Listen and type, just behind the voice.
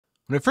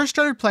When I first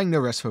started playing No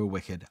Rest for the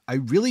Wicked, I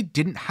really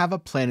didn't have a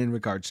plan in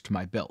regards to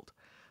my build.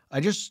 I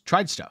just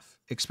tried stuff,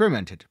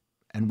 experimented,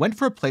 and went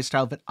for a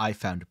playstyle that I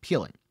found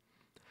appealing,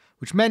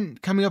 which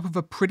meant coming up with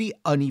a pretty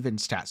uneven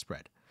stat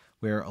spread,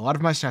 where a lot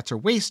of my stats are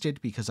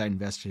wasted because I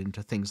invested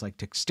into things like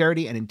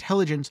dexterity and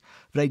intelligence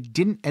that I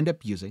didn't end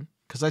up using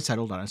because I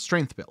settled on a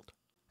strength build.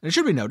 And it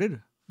should be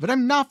noted that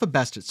I'm not the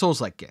best at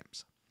Souls-like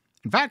games.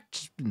 In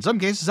fact, in some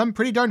cases I'm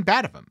pretty darn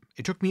bad at them.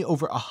 It took me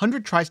over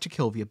 100 tries to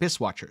kill the Abyss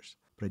Watchers,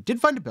 but I did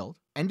find a build,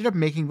 ended up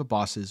making the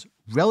bosses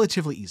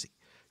relatively easy.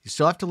 You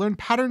still have to learn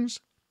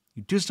patterns,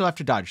 you do still have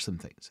to dodge some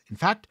things. In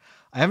fact,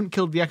 I haven't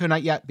killed the Echo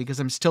Knight yet because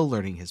I'm still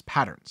learning his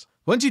patterns.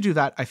 Once you do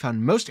that, I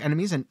found most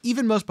enemies and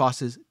even most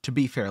bosses to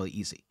be fairly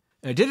easy.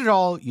 And I did it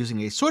all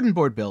using a sword and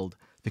board build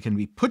that can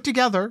be put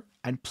together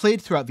and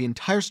played throughout the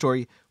entire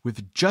story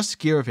with just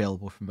gear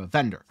available from a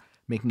vendor,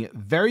 making it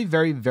very,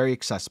 very, very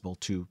accessible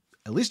to,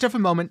 at least at the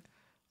moment,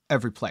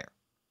 every player.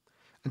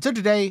 And so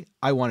today,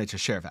 I wanted to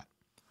share that.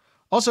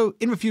 Also,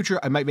 in the future,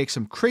 I might make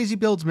some crazy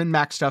builds,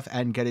 min-max stuff,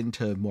 and get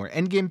into more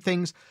endgame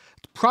things.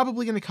 It's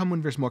probably going to come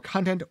when there's more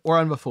content or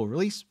on the full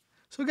release,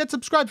 so get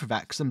subscribed for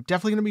that, because I'm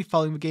definitely going to be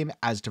following the game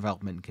as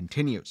development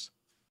continues.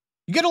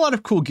 You get a lot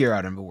of cool gear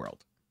out in the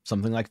world.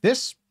 Something like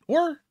this,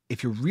 or,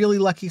 if you're really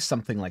lucky,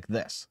 something like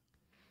this.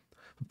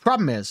 The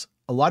problem is,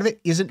 a lot of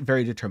it isn't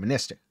very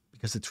deterministic.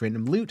 Because it's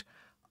random loot,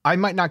 I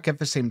might not get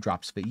the same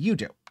drops that you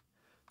do.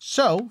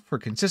 So, for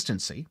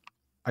consistency,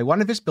 I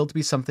wanted this build to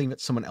be something that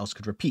someone else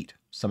could repeat.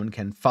 Someone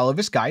can follow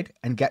this guide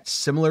and get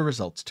similar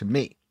results to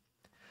me.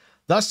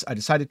 Thus, I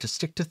decided to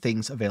stick to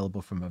things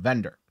available from a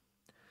vendor.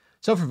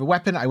 So for the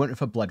weapon, I went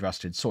with a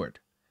blood-rusted sword.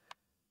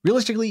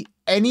 Realistically,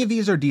 any of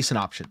these are decent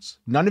options.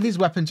 None of these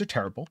weapons are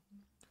terrible,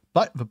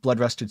 but the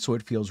blood-rusted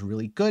sword feels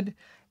really good,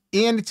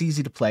 and it's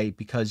easy to play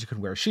because you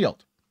can wear a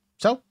shield.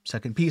 So,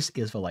 second piece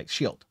is the light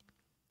shield.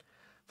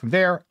 From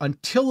there,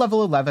 until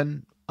level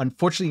 11,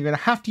 unfortunately you're going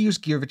to have to use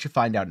gear that you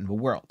find out in the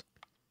world.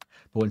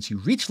 But once you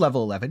reach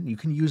level 11, you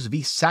can use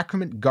the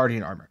Sacrament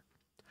Guardian Armor.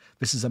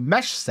 This is a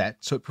mesh set,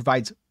 so it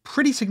provides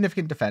pretty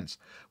significant defense,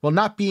 while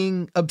not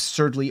being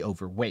absurdly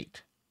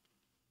overweight.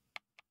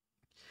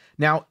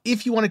 Now,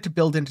 if you wanted to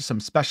build into some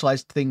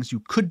specialized things,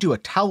 you could do a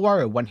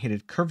Talwar, a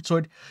one-handed curved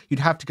sword. You'd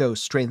have to go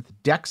strength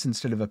dex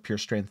instead of a pure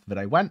strength that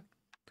I went.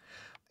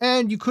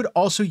 And you could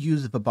also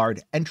use the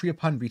Bard entry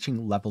upon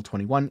reaching level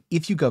 21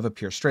 if you go the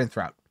pure strength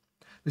route.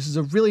 This is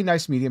a really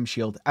nice medium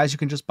shield, as you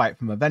can just buy it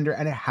from a vendor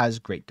and it has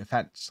great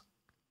defense.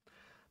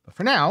 But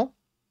for now,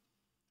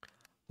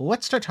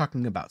 let's start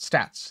talking about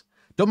stats.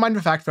 Don't mind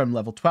the fact that I'm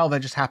level 12, I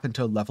just happened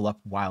to level up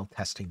while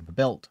testing the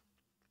build.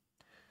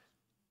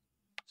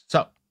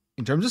 So,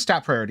 in terms of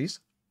stat priorities,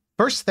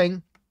 first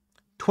thing,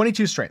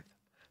 22 strength.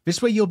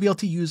 This way you'll be able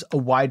to use a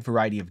wide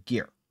variety of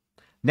gear.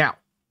 Now,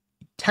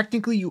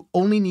 technically you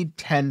only need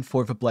 10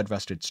 for the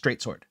blood-rusted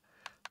straight sword,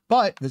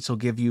 but this will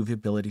give you the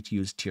ability to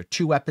use tier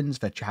 2 weapons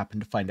that you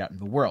happen to find out in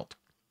the world.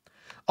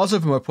 Also,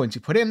 the more points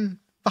you put in,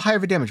 the higher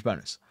the damage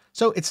bonus.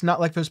 So it's not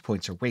like those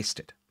points are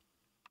wasted.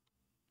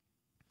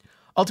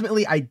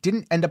 Ultimately, I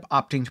didn't end up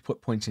opting to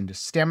put points into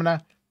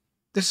stamina.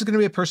 This is going to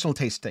be a personal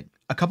taste thing.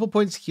 A couple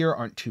points here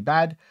aren't too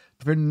bad,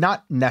 but they're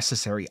not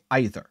necessary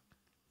either.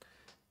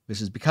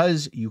 This is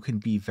because you can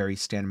be very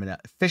stamina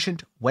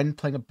efficient when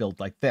playing a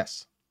build like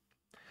this.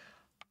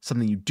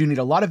 Something you do need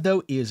a lot of,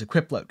 though, is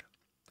equip load.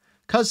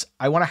 Because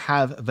I want to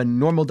have the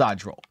normal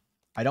dodge roll.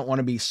 I don't want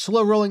to be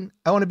slow rolling,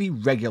 I want to be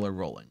regular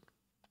rolling.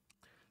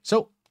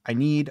 So I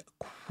need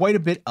quite a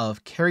bit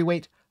of carry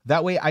weight,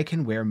 that way I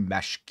can wear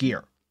mesh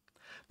gear.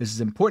 This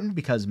is important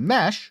because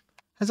mesh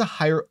has a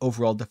higher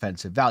overall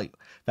defensive value.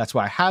 That's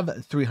why I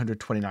have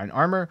 329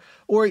 armor,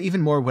 or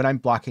even more when I'm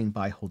blocking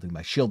by holding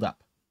my shield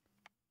up.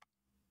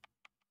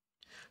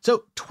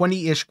 So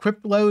 20-ish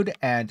equip load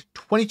and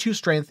 22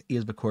 strength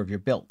is the core of your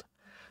build.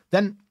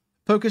 Then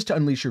focus to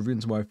unleash your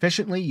runes more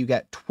efficiently. You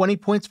get 20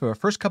 points for the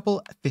first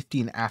couple,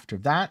 15 after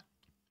that.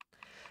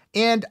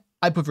 And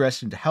I put the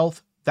rest into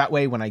health. That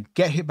way, when I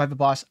get hit by the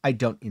boss, I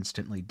don't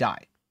instantly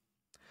die.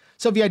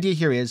 So the idea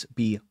here is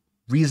be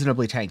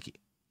reasonably tanky.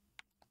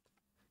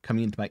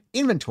 Coming into my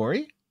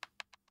inventory,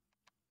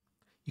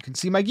 you can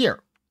see my gear.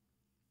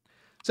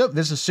 So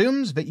this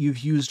assumes that you've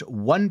used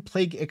one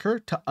Plague Ichor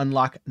to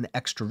unlock an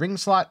extra ring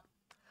slot.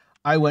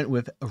 I went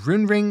with a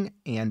rune ring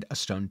and a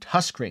stone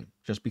tusk ring,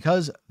 just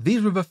because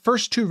these were the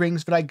first 2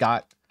 rings that I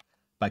got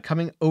by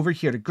coming over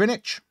here to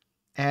Greenwich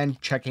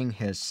and checking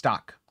his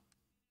stock.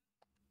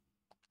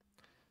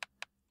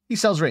 He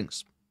sells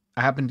rings.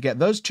 I happen to get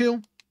those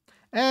 2,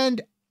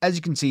 and as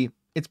you can see,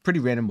 it's pretty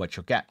random what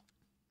you'll get.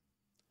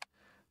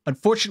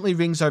 Unfortunately,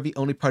 rings are the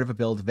only part of a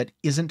build that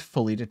isn't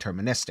fully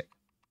deterministic.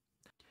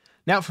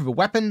 Now for the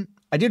weapon,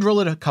 I did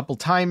roll it a couple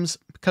times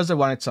because I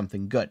wanted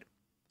something good.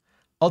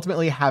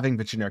 Ultimately, having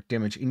the generic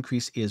damage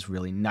increase is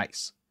really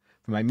nice.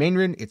 For my main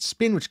rune, it's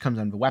spin, which comes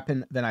on the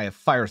weapon, then I have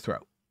fire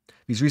throw.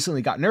 These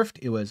recently got nerfed,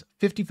 it was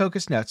 50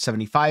 focus, now it's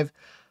 75,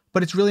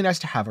 but it's really nice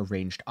to have a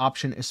ranged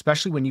option,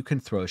 especially when you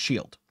can throw a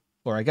shield.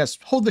 Or I guess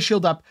hold the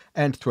shield up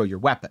and throw your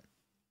weapon.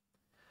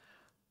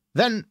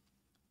 Then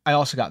I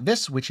also got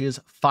this, which is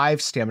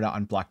 5 stamina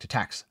on blocked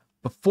attacks.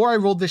 Before I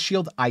rolled this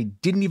shield, I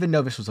didn't even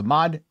know this was a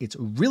mod. It's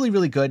really,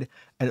 really good,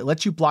 and it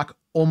lets you block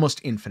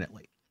almost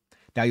infinitely.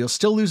 Now, you'll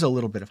still lose a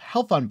little bit of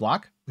health on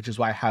block, which is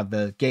why I have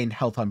the gained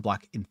health on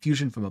block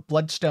infusion from a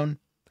bloodstone.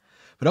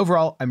 But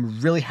overall,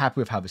 I'm really happy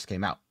with how this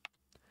came out.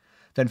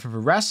 Then for the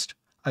rest,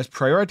 I was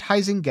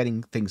prioritizing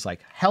getting things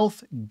like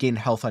health, gain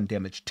health on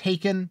damage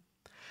taken,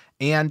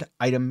 and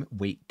item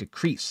weight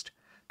decreased.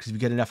 Because if you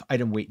get enough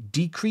item weight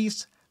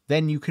decrease,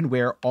 then you can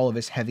wear all of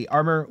his heavy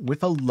armor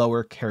with a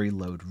lower carry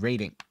load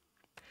rating.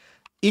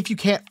 If you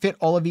can't fit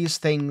all of these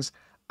things,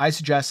 I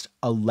suggest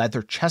a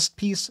leather chest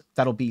piece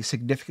that'll be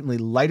significantly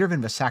lighter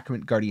than the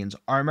Sacrament Guardian's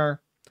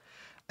armor,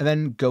 and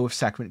then go with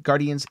Sacrament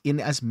Guardians in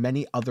as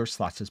many other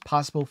slots as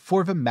possible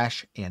for the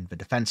mesh and the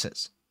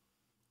defenses.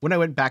 When I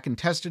went back and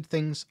tested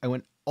things, I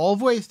went all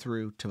the way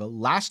through to the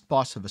last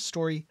boss of the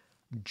story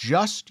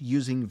just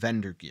using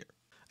vendor gear.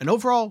 And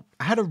overall,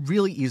 I had a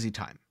really easy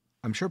time.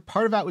 I'm sure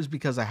part of that was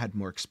because I had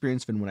more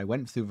experience than when I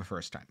went through the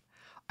first time.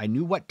 I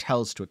knew what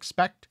tells to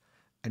expect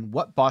and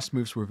what boss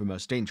moves were the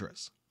most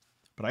dangerous.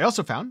 But I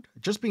also found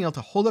just being able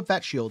to hold up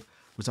that shield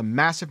was a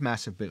massive,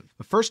 massive boon.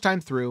 The first time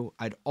through,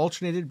 I'd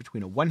alternated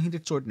between a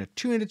one-handed sword and a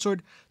two-handed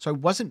sword, so I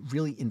wasn't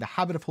really in the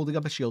habit of holding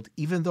up a shield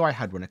even though I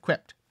had one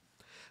equipped.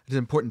 It is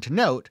important to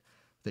note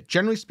that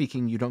generally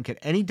speaking, you don't get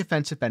any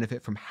defensive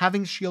benefit from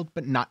having a shield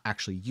but not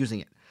actually using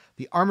it.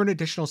 The armor and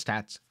additional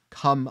stats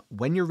come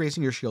when you're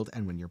raising your shield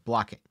and when you're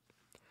blocking.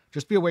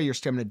 Just be aware your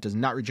stamina does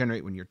not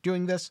regenerate when you're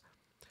doing this,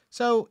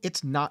 so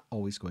it's not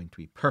always going to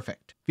be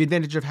perfect. The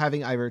advantage of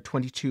having either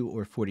 22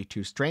 or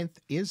 42 strength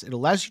is it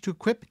allows you to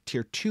equip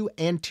tier 2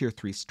 and tier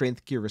 3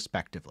 strength gear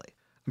respectively.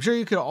 I'm sure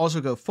you could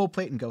also go full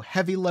plate and go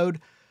heavy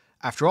load.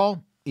 After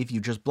all, if you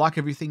just block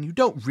everything, you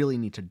don't really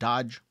need to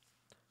dodge.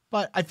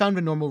 But I found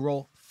a normal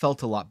roll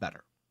felt a lot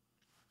better.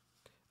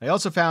 I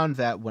also found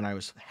that when I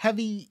was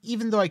heavy,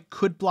 even though I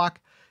could block,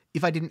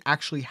 if I didn't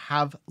actually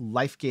have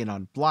life gain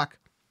on block,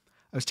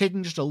 I was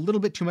taking just a little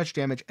bit too much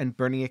damage and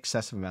burning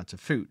excessive amounts of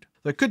food.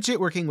 Though I could see it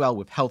working well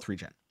with health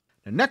regen.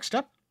 Now next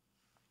up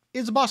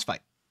is a boss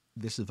fight.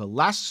 This is the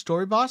last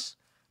story boss,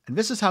 and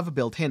this is how the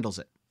build handles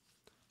it.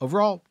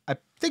 Overall, I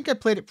think I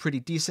played it pretty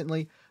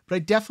decently, but I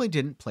definitely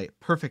didn't play it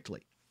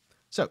perfectly.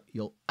 So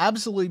you'll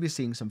absolutely be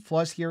seeing some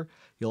flaws here.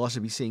 You'll also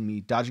be seeing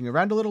me dodging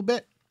around a little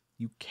bit.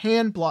 You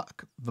can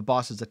block the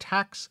boss's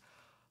attacks,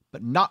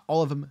 but not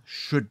all of them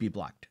should be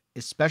blocked,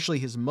 especially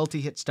his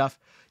multi-hit stuff.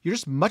 You're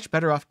just much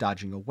better off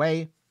dodging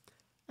away.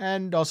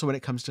 And also when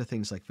it comes to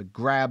things like the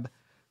grab,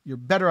 you're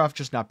better off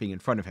just not being in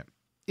front of him.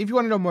 If you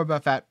want to know more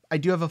about that, I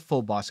do have a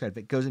full boss guide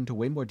that goes into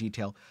way more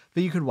detail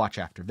that you can watch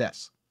after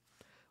this.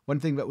 One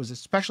thing that was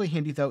especially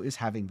handy though is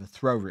having the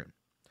throw rune.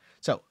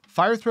 So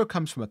fire throw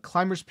comes from a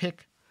climber's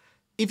pick.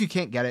 If you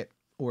can't get it,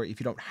 or if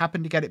you don't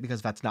happen to get it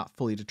because that's not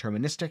fully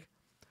deterministic,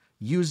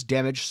 use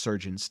damage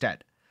surge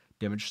instead.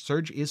 Damage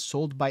surge is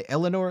sold by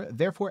Eleanor,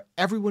 therefore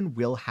everyone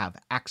will have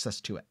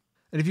access to it.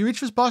 And if you reach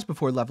this boss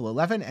before level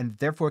 11 and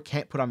therefore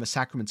can't put on the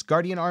Sacrament's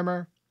Guardian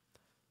armor,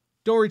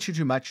 don't worry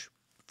too much.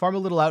 Farm a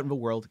little out in the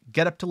world,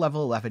 get up to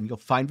level 11, you'll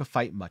find the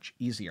fight much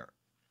easier.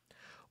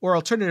 Or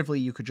alternatively,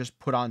 you could just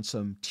put on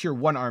some tier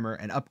 1 armor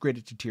and upgrade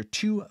it to tier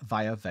 2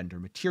 via vendor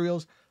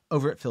materials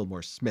over at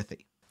Fillmore's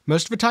Smithy.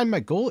 Most of the time,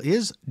 my goal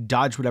is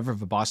dodge whatever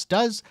the boss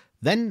does,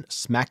 then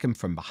smack him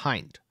from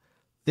behind.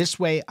 This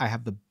way, I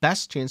have the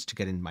best chance to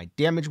get in my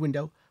damage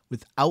window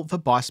without the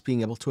boss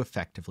being able to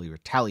effectively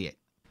retaliate.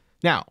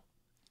 Now,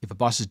 if a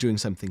boss is doing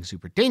something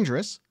super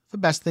dangerous, the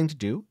best thing to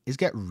do is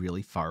get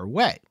really far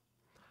away.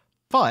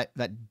 But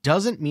that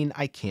doesn't mean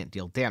I can't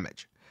deal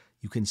damage.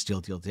 You can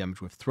still deal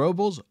damage with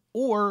throwables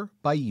or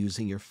by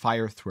using your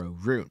fire throw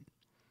rune.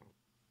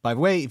 By the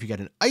way, if you get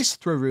an ice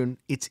throw rune,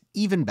 it's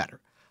even better.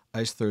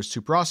 Ice throw is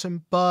super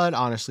awesome, but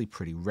honestly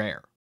pretty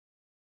rare.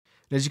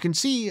 And as you can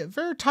see,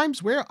 there are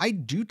times where I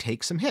do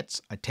take some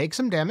hits. I take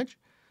some damage.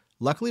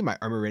 Luckily, my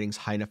armor rating's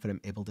high enough that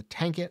I'm able to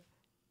tank it.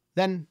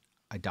 Then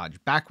I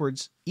dodge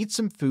backwards, eat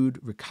some food,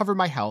 recover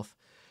my health,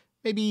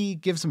 maybe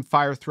give some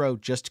fire throw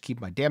just to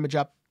keep my damage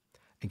up,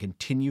 and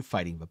continue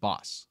fighting the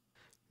boss.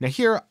 Now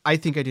here, I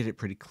think I did it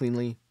pretty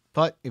cleanly,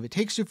 but if it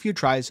takes you a few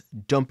tries,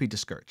 don't be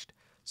discouraged.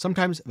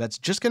 Sometimes that's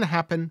just going to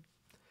happen.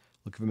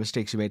 Look at the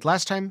mistakes you made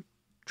last time,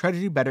 try to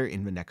do better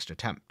in the next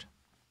attempt.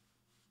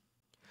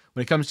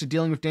 When it comes to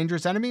dealing with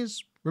dangerous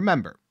enemies,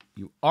 remember,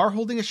 you are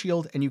holding a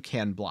shield and you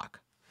can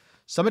block.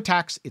 Some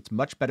attacks, it's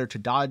much better to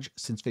dodge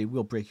since they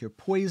will break your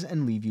poise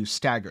and leave you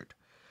staggered.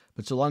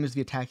 But so long as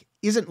the attack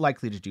isn't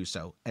likely to do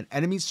so, an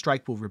enemy's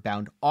strike will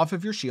rebound off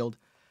of your shield,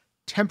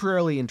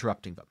 temporarily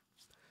interrupting them.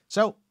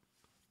 So,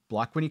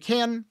 block when you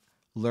can,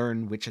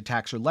 learn which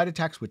attacks are light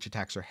attacks, which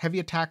attacks are heavy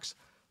attacks,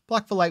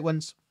 block the light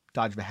ones,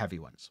 dodge the heavy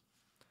ones.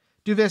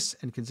 Do this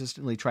and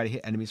consistently try to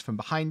hit enemies from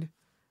behind,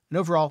 and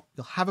overall,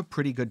 you'll have a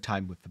pretty good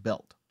time with the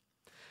build.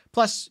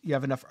 Plus, you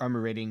have enough armor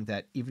rating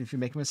that even if you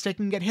make a mistake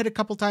and get hit a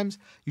couple times,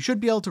 you should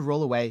be able to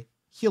roll away,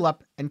 heal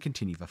up, and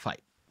continue the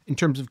fight. In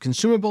terms of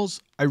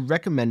consumables, I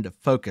recommend a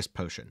focus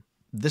potion.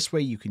 This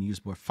way you can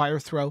use more fire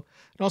throw,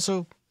 and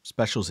also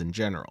specials in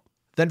general.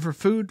 Then for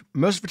food,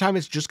 most of the time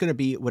it's just going to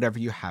be whatever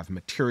you have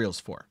materials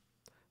for.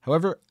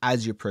 However,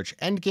 as you approach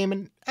endgame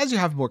and as you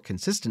have more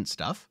consistent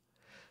stuff,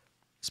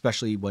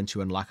 especially once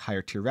you unlock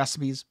higher tier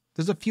recipes,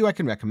 there's a few I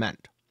can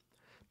recommend.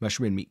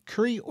 Mushroom and meat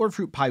curry or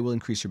fruit pie will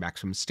increase your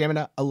maximum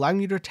stamina,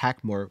 allowing you to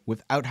attack more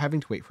without having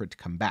to wait for it to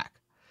come back.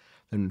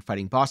 Then when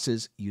fighting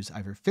bosses, use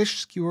either fish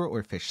skewer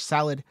or fish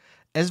salad,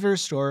 as they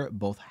restore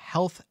both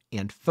health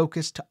and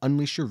focus to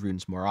unleash your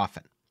runes more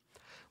often.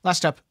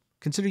 Last up,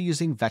 consider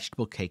using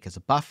vegetable cake as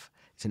a buff.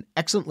 It's an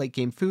excellent late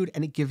game food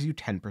and it gives you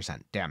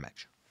 10%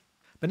 damage.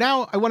 But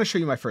now I want to show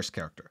you my first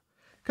character,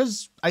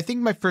 because I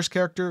think my first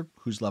character,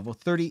 who's level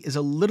 30, is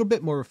a little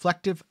bit more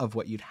reflective of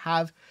what you'd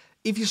have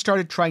if you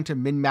started trying to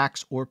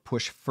min-max or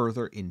push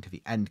further into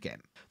the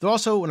endgame. Though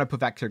also, when I put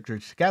that character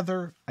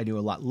together, I knew a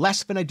lot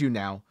less than I do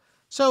now,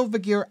 so the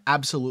gear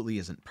absolutely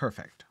isn't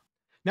perfect.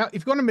 Now,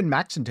 if you want to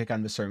min-max and take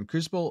on the certain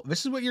Crucible,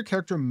 this is what your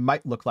character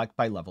might look like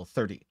by level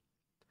 30.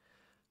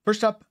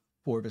 First up,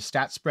 for the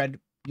stat spread,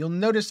 you'll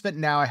notice that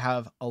now I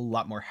have a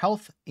lot more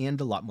health and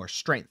a lot more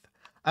strength.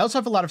 I also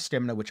have a lot of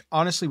stamina, which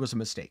honestly was a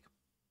mistake.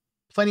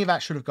 Plenty of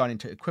that should have gone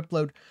into equip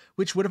load,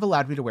 which would have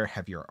allowed me to wear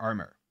heavier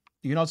armor.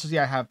 You can also see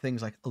I have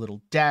things like a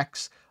little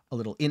dex, a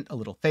little int, a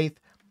little faith.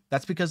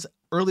 That's because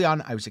early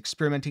on I was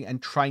experimenting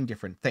and trying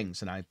different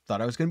things, and I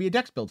thought I was going to be a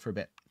dex build for a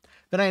bit.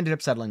 Then I ended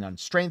up settling on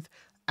strength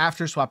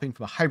after swapping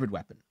from a hybrid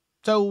weapon.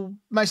 So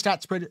my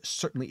stat spread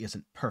certainly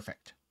isn't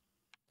perfect.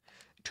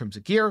 In terms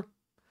of gear,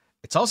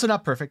 it's also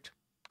not perfect,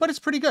 but it's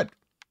pretty good.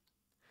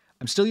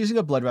 I'm still using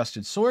a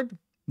blood-rusted sword.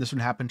 This one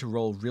happened to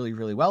roll really,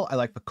 really well. I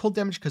like the cold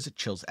damage because it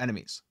chills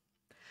enemies.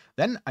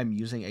 Then I'm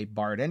using a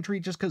barred entry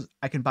just because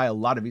I can buy a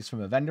lot of these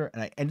from a vendor,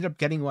 and I ended up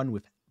getting one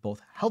with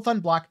both health on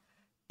block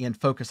and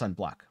focus on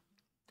block.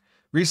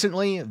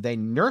 Recently, they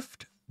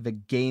nerfed the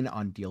gain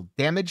on deal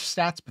damage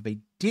stats, but they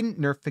didn't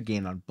nerf the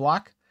gain on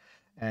block.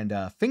 And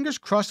fingers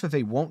crossed that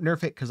they won't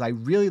nerf it, because I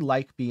really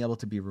like being able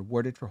to be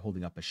rewarded for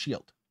holding up a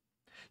shield.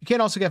 You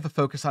can also get the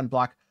focus on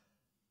block.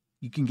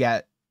 You can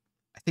get,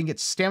 I think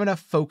it's stamina,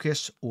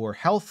 focus, or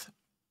health.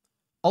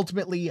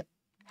 Ultimately,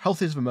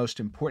 health is the most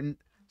important,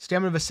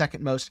 stamina the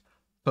second most,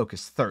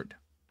 focus third.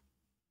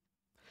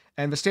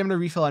 And the stamina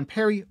refill on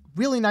parry,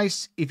 really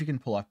nice if you can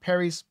pull off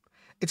parries.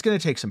 It's going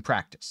to take some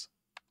practice.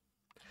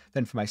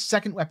 Then for my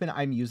second weapon,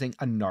 I'm using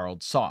a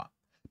gnarled saw.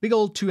 Big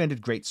old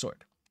two-handed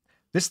greatsword.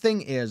 This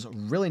thing is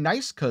really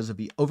nice because of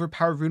the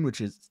overpower rune,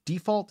 which is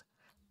default,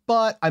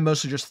 but I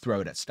mostly just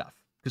throw it at stuff.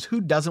 Because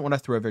who doesn't want to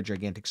throw their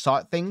gigantic saw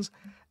at things?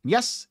 And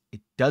yes,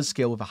 it does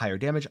scale with a higher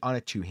damage on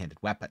a two-handed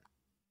weapon.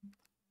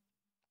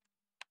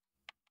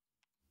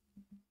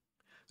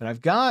 Then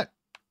I've got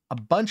a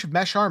bunch of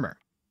mesh armor.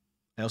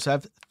 I also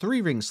have 3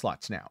 ring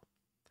slots now.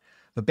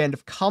 The Band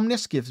of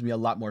Calmness gives me a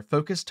lot more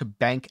focus to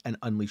bank and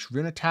unleash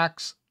rune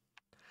attacks.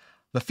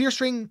 The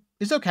Fierce Ring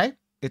is okay.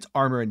 It's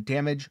armor and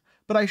damage,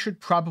 but I should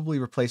probably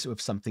replace it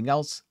with something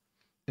else.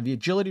 And the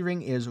Agility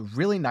Ring is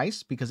really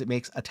nice because it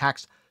makes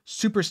attacks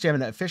super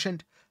stamina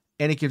efficient,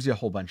 and it gives you a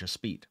whole bunch of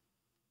speed.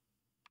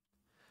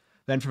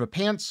 Then for the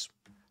pants,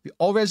 the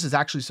all-res is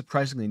actually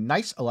surprisingly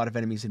nice. A lot of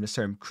enemies in the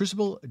Serum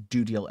Crucible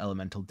do deal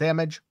elemental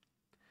damage.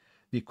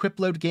 The equip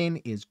load gain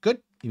is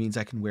good. It means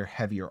I can wear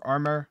heavier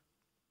armor.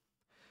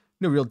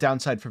 No real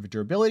downside for the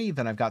durability.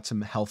 Then I've got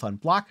some health on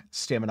block,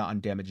 stamina on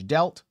damage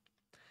dealt.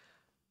 A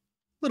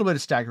little bit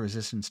of stagger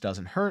resistance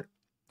doesn't hurt.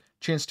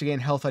 Chance to gain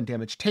health on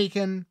damage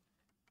taken.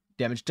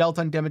 Damage dealt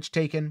on damage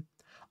taken.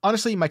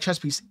 Honestly, my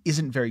chest piece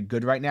isn't very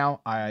good right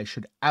now. I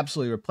should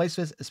absolutely replace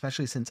this,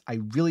 especially since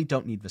I really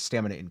don't need the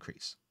stamina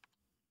increase.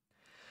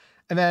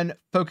 And then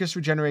focus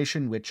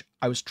regeneration, which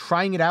I was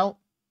trying it out.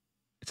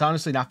 It's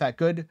honestly not that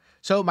good.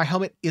 So my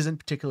helmet isn't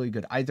particularly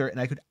good either, and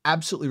I could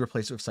absolutely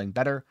replace it with something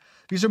better.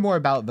 These are more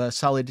about the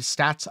solid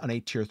stats on a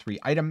tier 3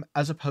 item,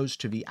 as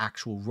opposed to the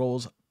actual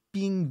rolls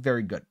being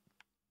very good.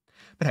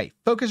 But hey,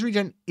 focus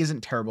regen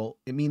isn't terrible.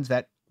 It means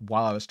that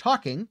while I was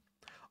talking,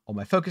 all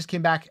my focus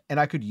came back and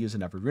I could use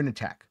another rune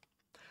attack.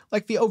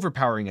 Like the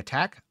overpowering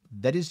attack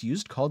that is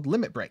used called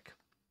Limit Break.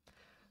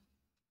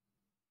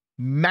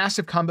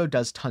 Massive combo,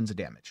 does tons of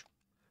damage.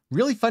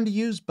 Really fun to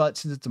use, but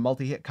since it's a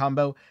multi-hit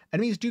combo,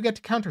 enemies do get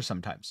to counter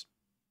sometimes.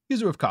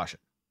 Use it with caution.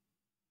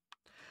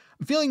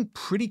 I'm feeling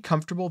pretty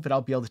comfortable that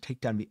I'll be able to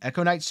take down the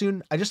Echo Knight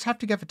soon. I just have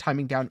to get the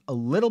timing down a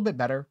little bit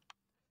better,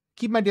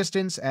 keep my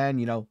distance, and,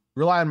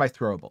 rely on my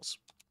throwables.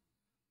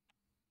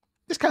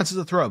 This counts as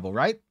a throwable,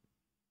 right?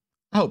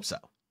 I hope so.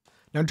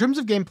 Now, in terms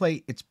of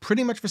gameplay, it's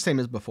pretty much the same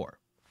as before.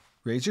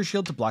 Raise your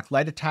shield to block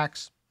light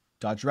attacks,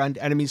 dodge around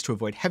enemies to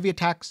avoid heavy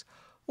attacks,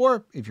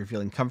 or, if you're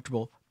feeling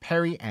comfortable,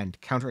 parry and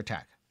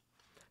counterattack.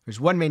 There's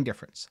one main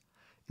difference.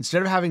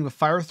 Instead of having the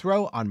fire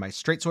throw on my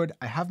straight sword,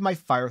 I have my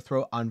fire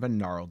throw on the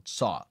gnarled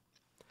saw.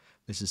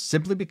 This is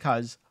simply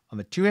because on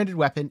the two-handed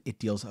weapon, it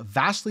deals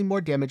vastly more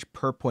damage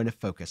per point of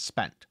focus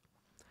spent.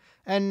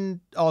 And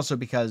also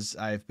because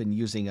I've been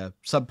using a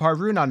subpar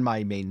rune on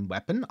my main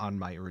weapon on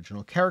my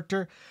original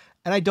character,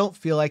 and I don't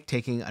feel like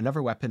taking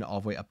another weapon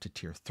all the way up to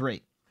tier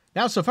 3.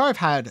 Now, so far I've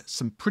had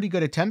some pretty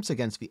good attempts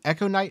against the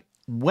Echo Knight.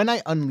 When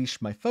I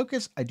unleash my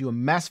focus, I do a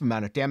massive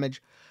amount of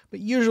damage, but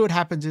usually what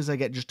happens is I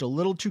get just a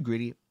little too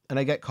greedy and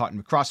I get caught in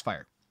the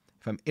crossfire.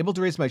 If I'm able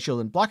to raise my shield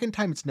and block in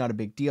time, it's not a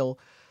big deal,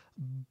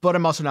 but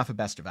I'm also not the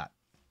best of that.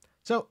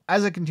 So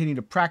as I continue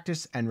to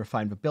practice and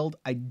refine the build,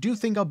 I do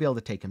think I'll be able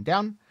to take him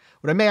down.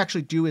 What I may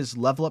actually do is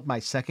level up my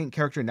second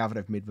character now that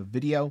I've made the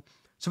video,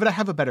 so that I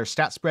have a better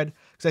stat spread,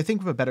 because I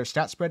think with a better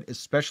stat spread,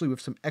 especially with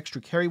some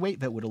extra carry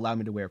weight that would allow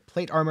me to wear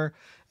plate armor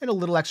and a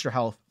little extra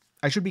health,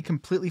 I should be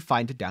completely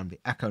fine to down the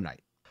Echo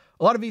Knight.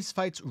 A lot of these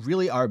fights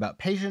really are about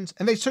patience,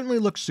 and they certainly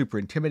look super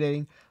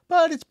intimidating,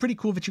 but it's pretty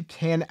cool that you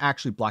can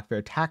actually block their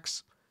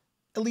attacks,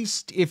 at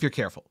least if you're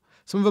careful.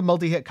 Some of the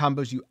multi-hit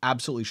combos you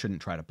absolutely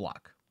shouldn't try to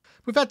block.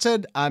 With that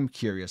said, I'm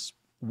curious,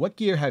 what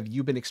gear have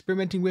you been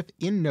experimenting with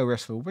in No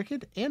Rest for the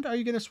Wicked, and are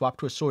you going to swap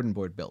to a sword and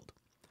board build?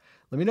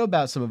 Let me know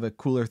about some of the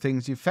cooler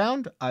things you've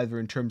found, either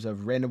in terms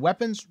of random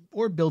weapons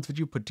or builds that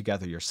you put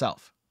together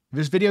yourself. If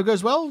this video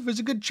goes well, there's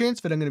a good chance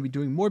that I'm going to be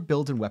doing more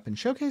build and weapon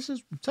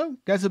showcases, so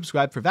guys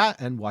subscribe for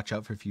that and watch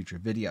out for future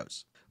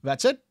videos. With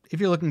that said, if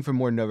you're looking for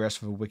more No Rest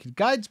for the Wicked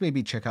guides,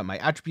 maybe check out my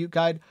attribute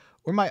guide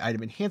or my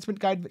item enhancement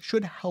guide that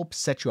should help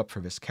set you up for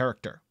this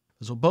character.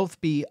 Those will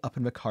both be up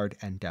in the card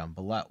and down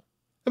below.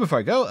 And before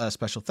I go, a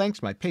special thanks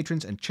to my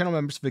patrons and channel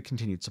members for the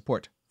continued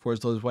support. For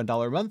as low as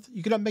 $1 a month,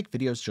 you can help make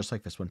videos just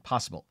like this one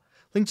possible.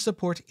 Link to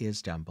support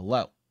is down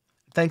below.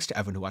 Thanks to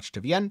everyone who watched to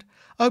the end.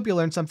 I hope you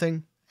learned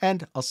something,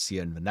 and I'll see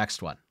you in the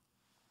next one.